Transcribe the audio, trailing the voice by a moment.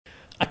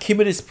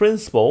Archimedes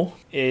Principle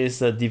is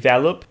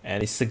developed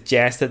and is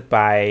suggested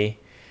by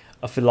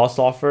a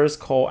philosopher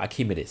called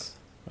Archimedes,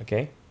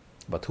 okay,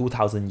 about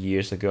 2,000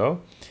 years ago.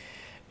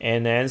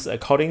 And then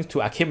according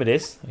to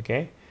Archimedes,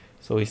 okay,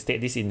 so he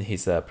states this in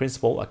his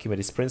principle,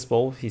 Archimedes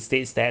Principle, he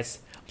states that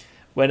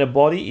when a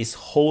body is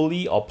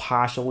wholly or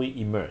partially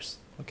immersed,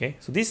 okay,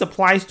 so this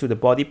applies to the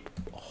body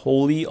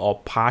wholly or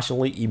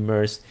partially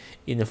immersed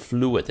in a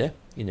fluid,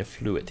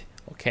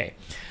 okay.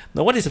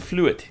 Now what is a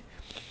fluid?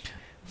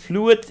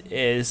 Fluid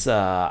is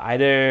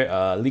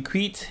either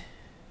liquid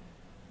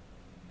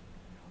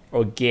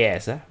or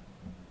gas,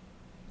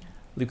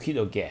 liquid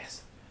or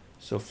gas,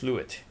 so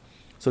fluid.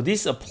 So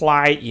this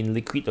apply in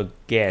liquid or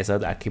gas,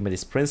 the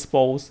Archimedes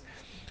principles.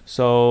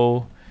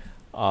 So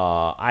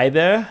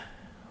either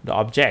the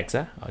objects,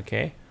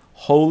 okay,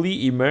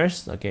 wholly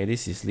immersed, okay,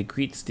 this is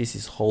liquid, this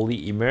is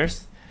wholly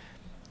immersed,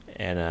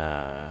 and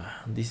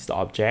this is the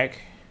object,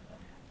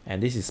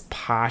 and this is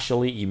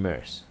partially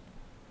immersed.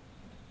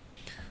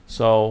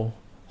 So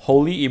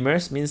wholly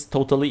immersed means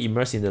totally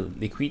immersed in the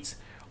liquids,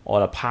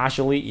 or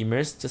partially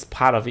immersed, just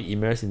part of it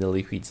immersed in the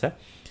liquids.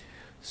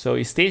 So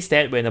it states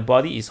that when a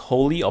body is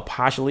wholly or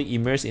partially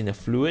immersed in a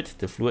fluid,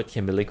 the fluid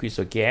can be liquid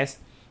or gas,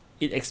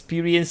 it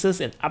experiences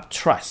an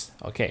upthrust.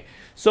 Okay,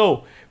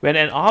 so when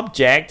an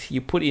object you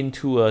put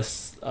into a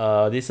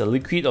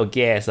liquid or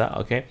gas,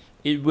 okay,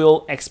 it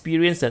will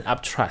experience an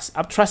upthrust.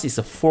 Upthrust is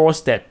a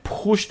force that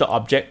pushes the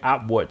object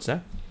upwards.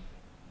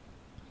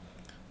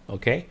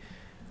 Okay,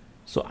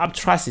 so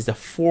upthrust is the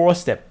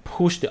force that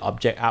pushes the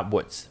object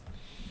upwards.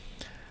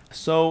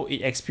 So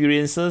it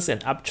experiences an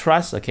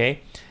upthrust,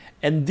 okay,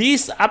 and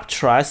this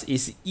upthrust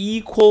is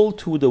equal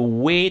to the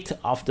weight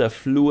of the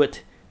fluid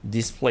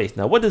displaced.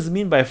 Now, what does it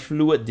mean by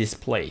fluid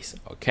displaced?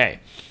 Okay,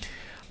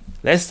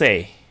 let's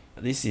say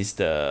this is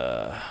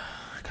the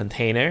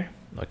container,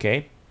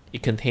 okay,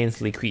 it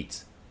contains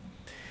liquids.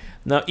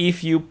 Now,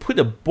 if you put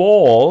a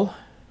ball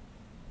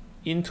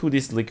into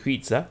these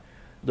liquids,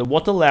 the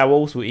water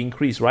levels will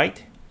increase,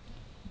 right?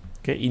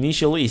 Okay,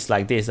 initially it's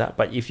like this,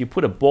 but if you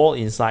put a ball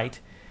inside,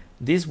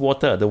 this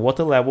water, the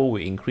water level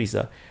will increase.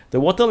 The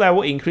water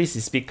level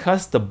increases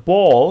because the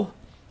ball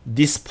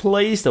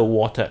displaces the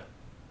water.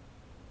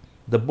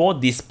 The ball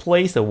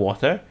displaces the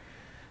water.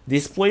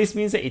 Displace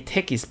means that it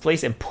takes its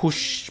place and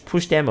push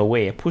them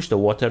away, push the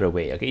water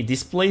away. Okay, it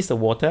displaces the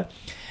water,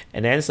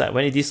 and then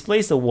when it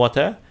displaces the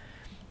water,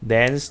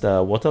 then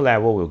the water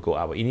level will go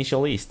up.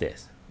 Initially, it's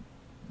this.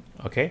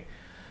 Okay,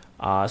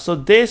 so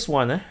this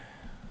one.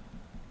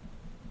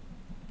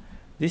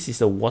 This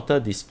is a water.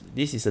 This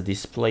is a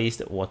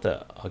displaced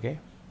water. Okay.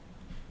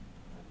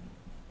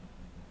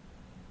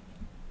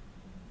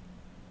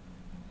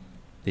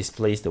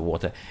 Displace the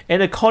water,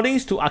 and according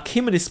to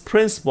Archimedes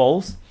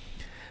principles,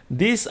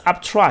 this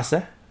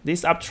upthrust,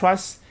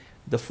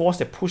 the force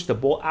that pushed the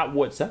ball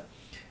upwards,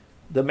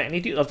 the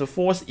magnitude of the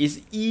force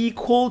is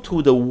equal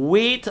to the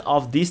weight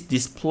of this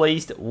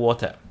displaced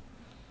water.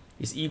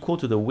 Is equal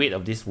to the weight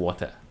of this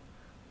water.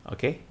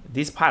 Okay,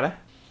 this part.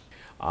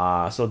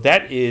 So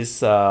that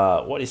is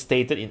what is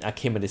stated in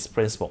Archimedes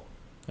principle.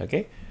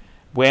 Okay,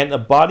 when a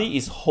body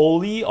is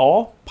wholly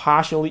or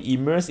partially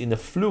immersed in the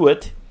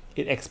fluid,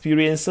 it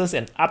experiences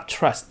an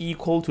upthrust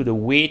equal to the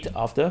weight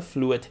of the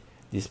fluid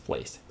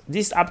displaced.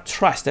 This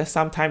upthrust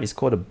sometimes is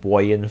called a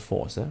buoyant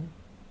force.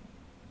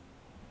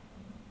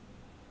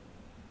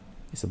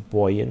 It's a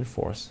buoyant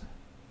force,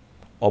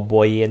 or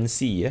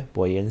buoyancy,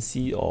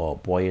 buoyancy or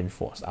buoyant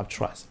force,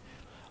 upthrust.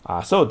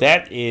 So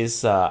that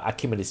is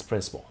Archimedes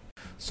principle.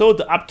 So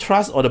the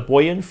upthrust or the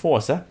buoyant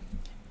force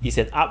is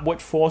an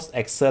upward force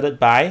exerted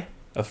by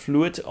a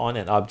fluid on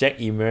an object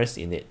immersed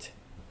in it.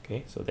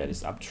 Okay, so that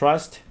is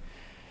upthrust.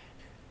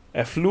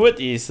 A fluid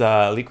is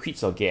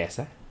liquids or gas.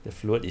 The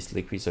fluid is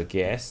liquids or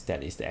gas.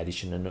 That is the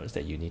additional notes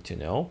that you need to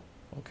know.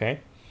 Okay.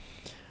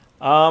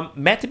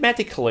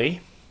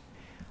 Mathematically,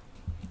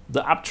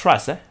 the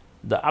upthrust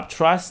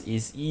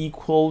is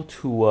equal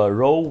to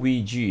rho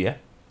Vg.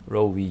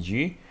 Rho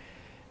Vg.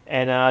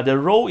 And the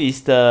rho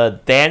is the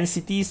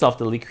densities of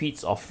the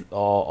liquids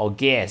or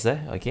gas,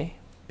 okay,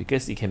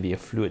 because it can be a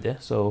fluid.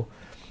 So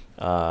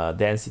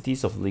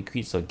densities of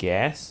liquids or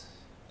gas,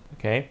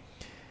 okay,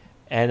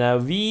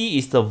 and V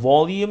is the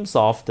volumes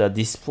of the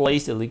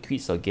displaced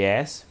liquids or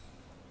gas,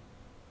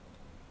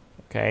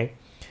 okay,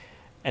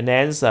 and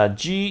then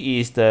G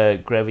is the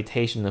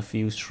gravitational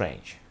field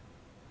strength,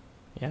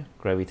 yeah,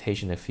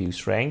 gravitational field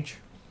strength.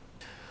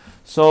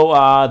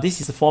 So this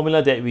is the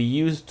formula that we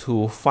use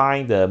to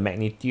find the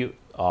magnitude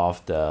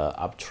of the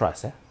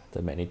upthrust,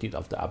 the magnitude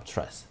of the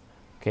upthrust.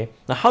 Okay.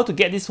 Now, how to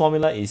get this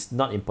formula is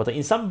not important.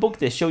 In some books,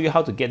 they show you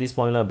how to get this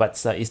formula,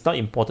 but it's not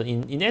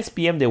important. In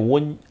SPM, they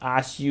won't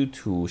ask you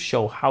to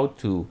show how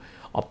to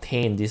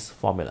obtain this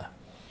formula.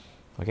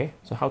 Okay.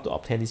 So how to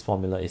obtain this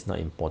formula is not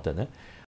important.